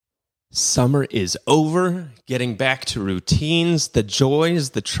Summer is over, getting back to routines, the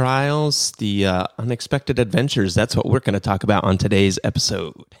joys, the trials, the unexpected adventures. That's what we're going to talk about on today's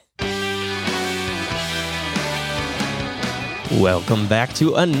episode. Welcome back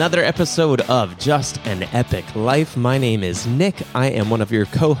to another episode of Just an Epic Life. My name is Nick. I am one of your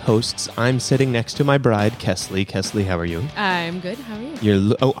co-hosts. I'm sitting next to my bride, Kesley. Kesley, how are you? I'm good. How are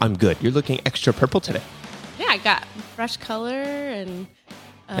you? I'm good. You're looking extra purple today. Yeah, I got fresh color and...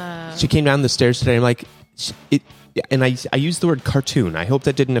 She came down the stairs today. I'm like, and I used the word cartoon. I hope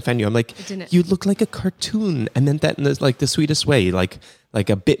that didn't offend you. I'm like, you look like a cartoon. I meant that in the sweetest way, like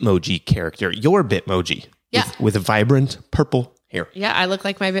a Bitmoji character. Your Bitmoji. Yeah. With a vibrant purple hair. Yeah, I look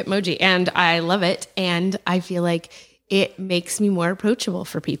like my Bitmoji, and I love it. And I feel like it makes me more approachable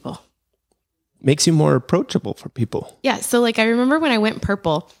for people. Makes you more approachable for people. Yeah. So I remember when I went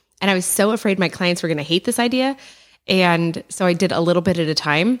purple, and I was so afraid my clients were going to hate this idea. And so I did a little bit at a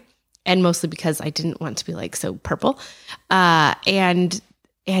time, and mostly because I didn't want to be so purple. And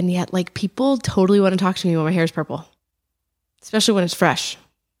yet people totally want to talk to me when my hair is purple, especially when it's fresh.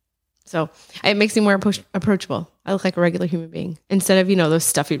 So it makes me more approachable. I look like a regular human being instead of, those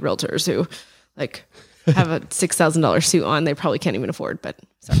stuffy realtors who have a $6,000 suit on. They probably can't even afford, but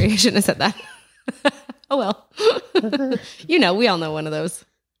sorry, I shouldn't have said that. Oh, well, we all know one of those.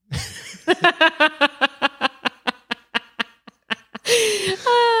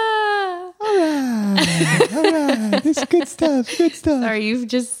 All right. This is good stuff. Sorry, you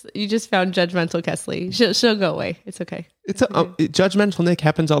just found judgmental Kesley. She'll go away. It's okay. Judgmental Nick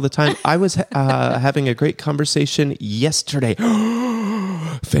happens all the time. I was having a great conversation yesterday.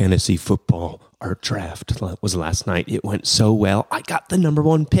 Fantasy football. Our draft was last night. It went so well. I got the number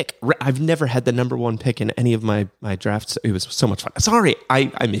one pick. I've never had the number one pick in any of my drafts. It was so much fun. Sorry,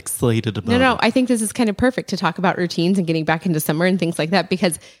 I'm excited about it. No, I think this is kind of perfect to talk about routines and getting back into summer and things like that,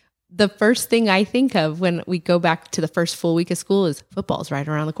 because the first thing I think of when we go back to the first full week of school is football's right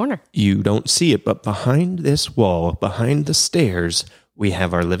around the corner. You don't see it, but behind this wall, behind the stairs, we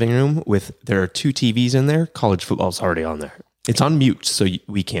have our living room there are 2 TVs in there. College football's already on there. It's on mute, so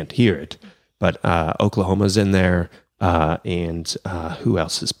we can't hear it. But Oklahoma's in there, and who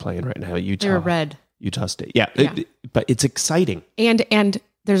else is playing right now? Utah. They're red. Utah State. Yeah. But it's exciting. And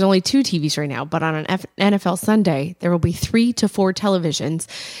there's only 2 TVs right now, but on an NFL Sunday, there will be 3 to 4 televisions.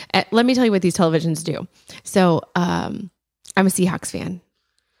 Let me tell you what these televisions do. So I'm a Seahawks fan.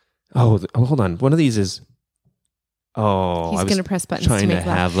 Oh, hold on. One of these is... Oh, he's going to press buttons trying to make to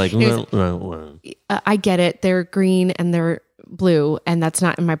have I get it. They're green and they're blue, and that's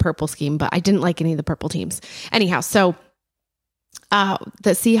not in my purple scheme, but I didn't like any of the purple teams. Anyhow, so the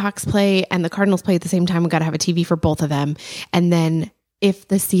Seahawks play and the Cardinals play at the same time. We got to have a TV for both of them. And then if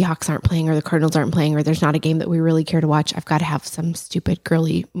the Seahawks aren't playing or the Cardinals aren't playing or there's not a game that we really care to watch, I've got to have some stupid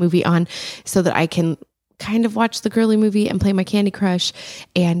girly movie on so that I can kind of watch the girly movie and play my Candy Crush.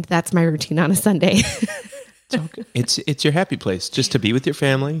 And that's my routine on a Sunday. Okay. It's your happy place, just to be with your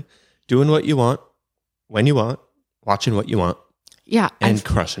family, doing what you want, when you want, watching what you want. Yeah. And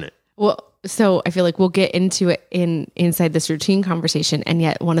crushing it. Well, so I feel like we'll get into it inside this routine conversation. And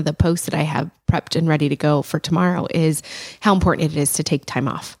yet one of the posts that I have prepped and ready to go for tomorrow is how important it is to take time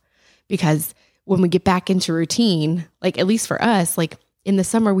off. Because when we get back into routine, at least for us, in the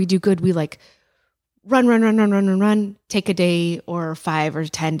summer, we do good. We run, take a day or 5 or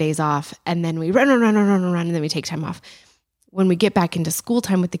 10 days off. And then we run, and then we take time off. When we get back into school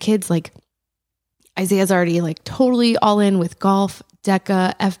time with the kids, Isaiah's already totally all in with golf,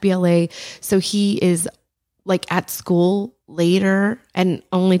 DECA, FBLA. So he is at school later and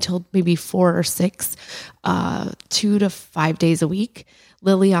only till maybe 4 or 6, 2 to 5 days a week.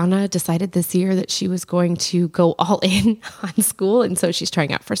 Liliana decided this year that she was going to go all in on school. And so she's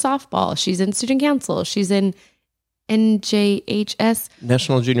trying out for softball. She's in student council. She's in NJHS.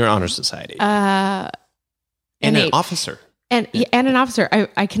 National Junior Honor Society. And an officer. And an officer. I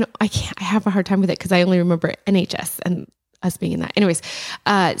have a hard time with it because I only remember NHS and us being in that. Anyways,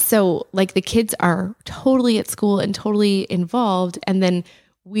 so the kids are totally at school and totally involved. And then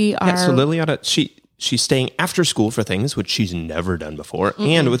we are... Yeah, so Liliana, she's staying after school for things, which she's never done before. Mm-hmm.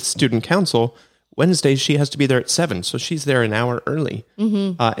 And with student council, Wednesdays, she has to be there at 7. So she's there an hour early.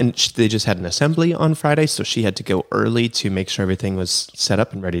 Mm-hmm. And they just had an assembly on Friday. So she had to go early to make sure everything was set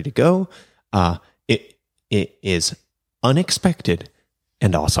up and ready to go. It is unexpected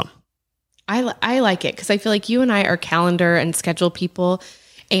and awesome. I like it because I feel like you and I are calendar and schedule people.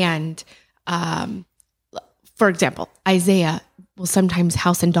 And for example, Isaiah will sometimes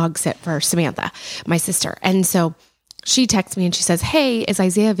house and dog sit for Samantha, my sister. And so she texts me and she says, hey, is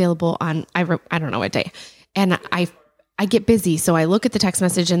Isaiah available on, I don't know what day. And I get busy. So I look at the text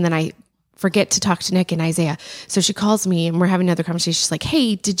message and then I forget to talk to Nick and Isaiah. So she calls me and we're having another conversation. She's like,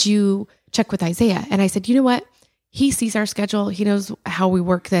 hey, did you check with Isaiah? And I said, you know what? He sees our schedule. He knows how we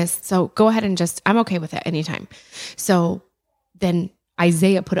work this. So go ahead and I'm okay with it anytime. So then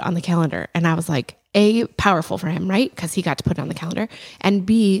Isaiah put it on the calendar and I was like, A, powerful for him, right? Because he got to put it on the calendar. And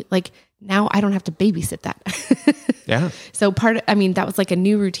B, like now I don't have to babysit that. Yeah. So that was like a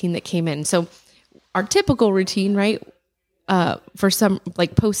new routine that came in. So our typical routine, right? For some,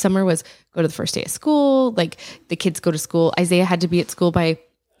 like post summer was go to the first day of school. Like the kids go to school. Isaiah had to be at school by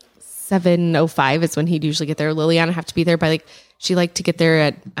 7:05 is when he'd usually get there. Liliana have to be there by she liked to get there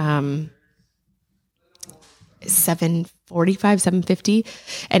at 7:45, 7:50.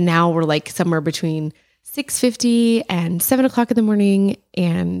 And now we're like somewhere between 6:50 and 7 o'clock in the morning.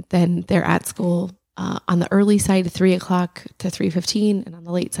 And then they're at school on the early side, 3 o'clock to 3:15, and on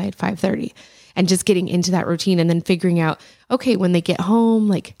the late side, 5:30. And just getting into that routine and then figuring out, okay, when they get home,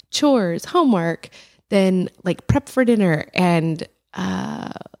 like chores, homework, then like prep for dinner. And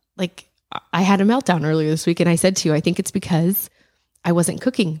like I had a meltdown earlier this week and I said to you, I think it's because I wasn't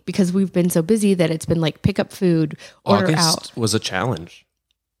cooking because we've been so busy that it's been like pick up food, order August out. was a challenge.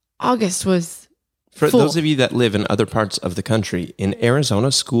 August was For full. those of you that live in other parts of the country, in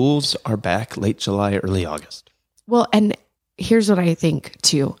Arizona, schools are back late July, early August. Well, and here's what I think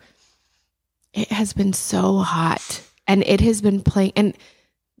too. It has been so hot and it has been playing. And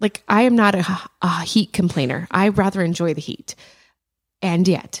like, I am not a heat complainer. I rather enjoy the heat. And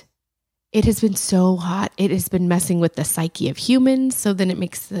yet it has been so hot. It has been messing with the psyche of humans. So then it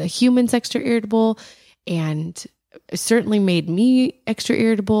makes the humans extra irritable and it certainly made me extra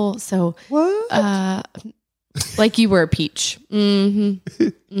irritable. So, like you were a peach. Mm-hmm.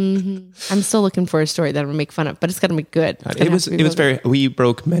 Mm-hmm. I'm still looking for a story that I'm gonna make fun of, but it's gonna be good. It was we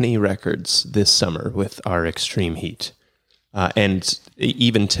broke many records this summer with our extreme heat. And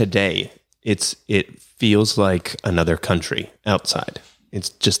even today, it feels like another country outside. It's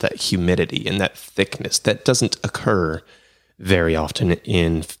just that humidity and that thickness that doesn't occur very often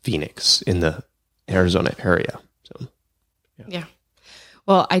in Phoenix, in the Arizona area. So, yeah.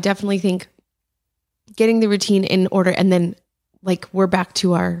 Well, I definitely think getting the routine in order, and then like we're back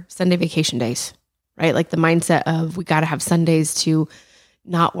to our Sunday vacation days, right? Like the mindset of we got to have Sundays to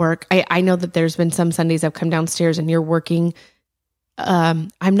not work. I know that there's been some Sundays I've come downstairs and you're working. I'm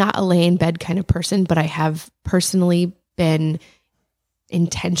not a lay in bed kind of person, but I have personally been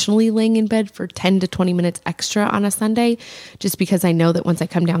intentionally laying in bed for 10 to 20 minutes extra on a Sunday, just because I know that once I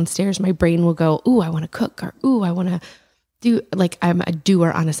come downstairs, my brain will go, ooh, I want to cook, or ooh, I want to do, like I'm a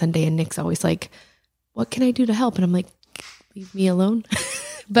doer on a Sunday. And Nick's always like, what can I do to help? And I'm like, leave me alone.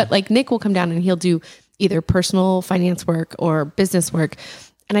 But like Nick will come down and he'll do either personal finance work or business work.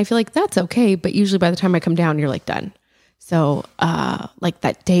 And I feel like that's okay. But usually by the time I come down, you're like done. So like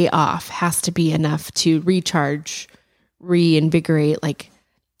that day off has to be enough to recharge, reinvigorate, like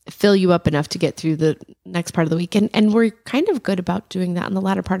fill you up enough to get through the next part of the week. And we're kind of good about doing that in the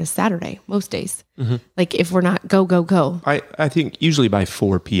latter part of Saturday, most days. Mm-hmm. Like if we're not go. I think usually by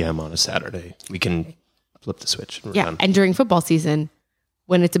 4 p.m. on a Saturday, we can flip the switch. And we're done. And during football season,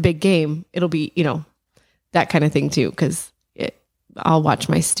 when it's a big game, it'll be, that kind of thing too. Cause I'll watch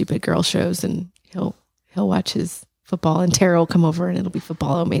my stupid girl shows and he'll watch his football and Tara will come over and it'll be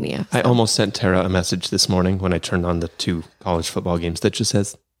football-omania. So. I almost sent Tara a message this morning when I turned on the 2 college football games that just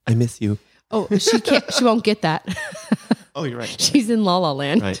says, I miss you. Oh, she won't get that. Oh, you're right. She's in La La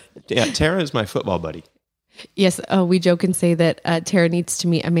Land. Right. Yeah. Tara is my football buddy. Yes. We joke and say that Tara needs to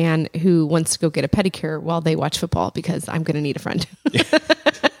meet a man who wants to go get a pedicure while they watch football because I'm going to need a friend.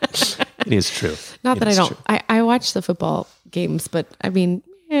 It is true. Not that I don't. I watch the football games, but I mean,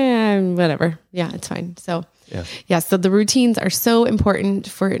 whatever. Yeah, it's fine. So yeah. So the routines are so important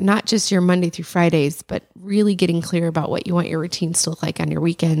for not just your Monday through Fridays, but really getting clear about what you want your routines to look like on your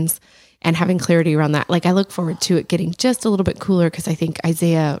weekends and having clarity around that. Like I look forward to it getting just a little bit cooler because I think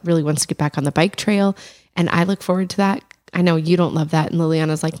Isaiah really wants to get back on the bike trail. And I look forward to that. I know you don't love that. And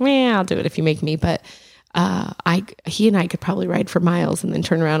Liliana's like, I'll do it if you make me. But he and I could probably ride for miles and then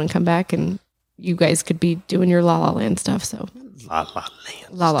turn around and come back and you guys could be doing your La La Land stuff. So La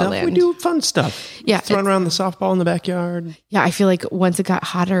La Land. We do fun stuff. Yeah. Throwing around the softball in the backyard. Yeah. I feel like once it got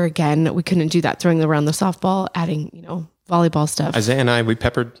hotter again, we couldn't do that. Throwing around the softball, adding, volleyball stuff. Isaiah and I, we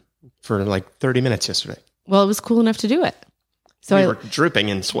peppered for like 30 minutes yesterday. Well, it was cool enough to do it. So we were dripping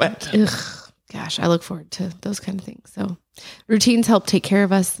in sweat. Gosh, I look forward to those kind of things. So routines help take care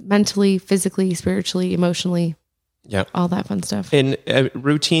of us mentally, physically, spiritually, emotionally. Yeah. All that fun stuff. And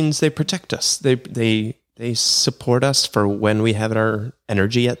routines, they protect us. They support us for when we have our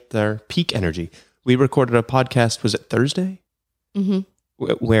energy at our peak energy. We recorded a podcast, was it Thursday?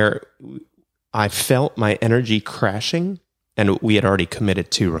 Mm-hmm. Where I felt my energy crashing, and we had already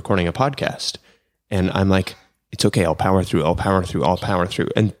committed to recording a podcast. And I'm like, it's okay. I'll power through.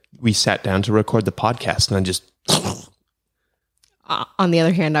 And we sat down to record the podcast, and I just... On the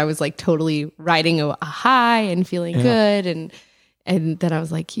other hand, I was like totally riding a high and feeling good. And then I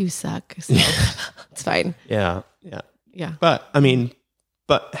was like, you suck. So it's fine. Yeah. But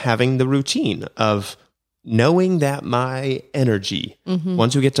having the routine of knowing that my energy,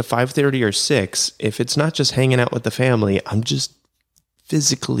 once we get to 5:30 or 6, if it's not just hanging out with the family, I'm just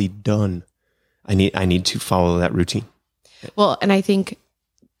physically done. I need to follow that routine. Well, and I think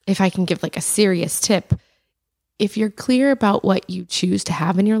if I can give like a serious tip, if you're clear about what you choose to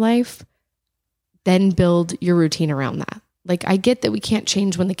have in your life, then build your routine around that. Like, I get that we can't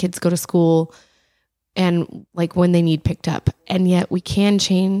change when the kids go to school and like when they need picked up. And yet we can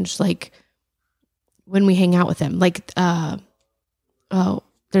change like when we hang out with them. Like, there's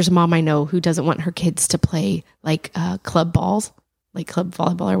a mom I know who doesn't want her kids to play like club balls, like club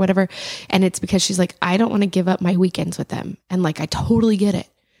volleyball or whatever. And it's because she's like, I don't want to give up my weekends with them. And like, I totally get it.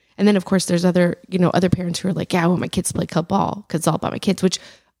 And then of course there's other parents who are like, yeah, I want my kids to play club ball because it's all about my kids, which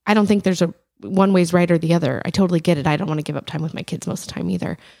I don't think there's one way's right or the other. I totally get it. I don't want to give up time with my kids most of the time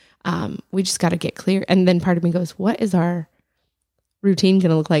either. We just got to get clear. And then part of me goes, what is our routine going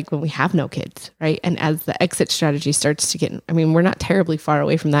to look like when we have no kids? Right. And as the exit strategy starts to get, I mean, we're not terribly far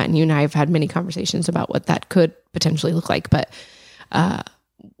away from that. And you and I have had many conversations about what that could potentially look like, but,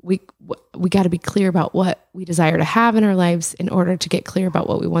 we got to be clear about what we desire to have in our lives in order to get clear about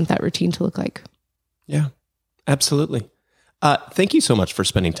what we want that routine to look like. Yeah, absolutely. Thank you so much for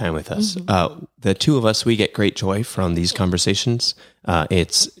spending time with us. The two of us, we get great joy from these conversations.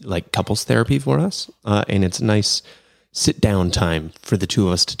 It's like couples therapy for us, and it's a nice sit down time for the two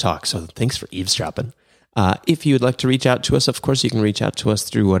of us to talk. So thanks for eavesdropping. If you would like to reach out to us, of course, you can reach out to us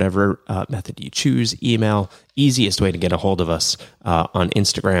through whatever method you choose. Email, easiest way to get a hold of us. On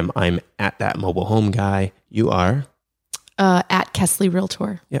Instagram, I'm at That Mobile Home Guy. You are? At Kesley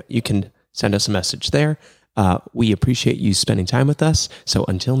Realtor. Yeah, you can send us a message there. We appreciate you spending time with us. So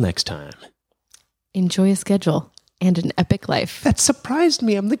until next time. Enjoy a schedule and an epic life. That surprised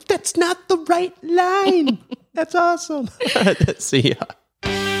me. I'm like, that's not the right line. That's awesome. See ya.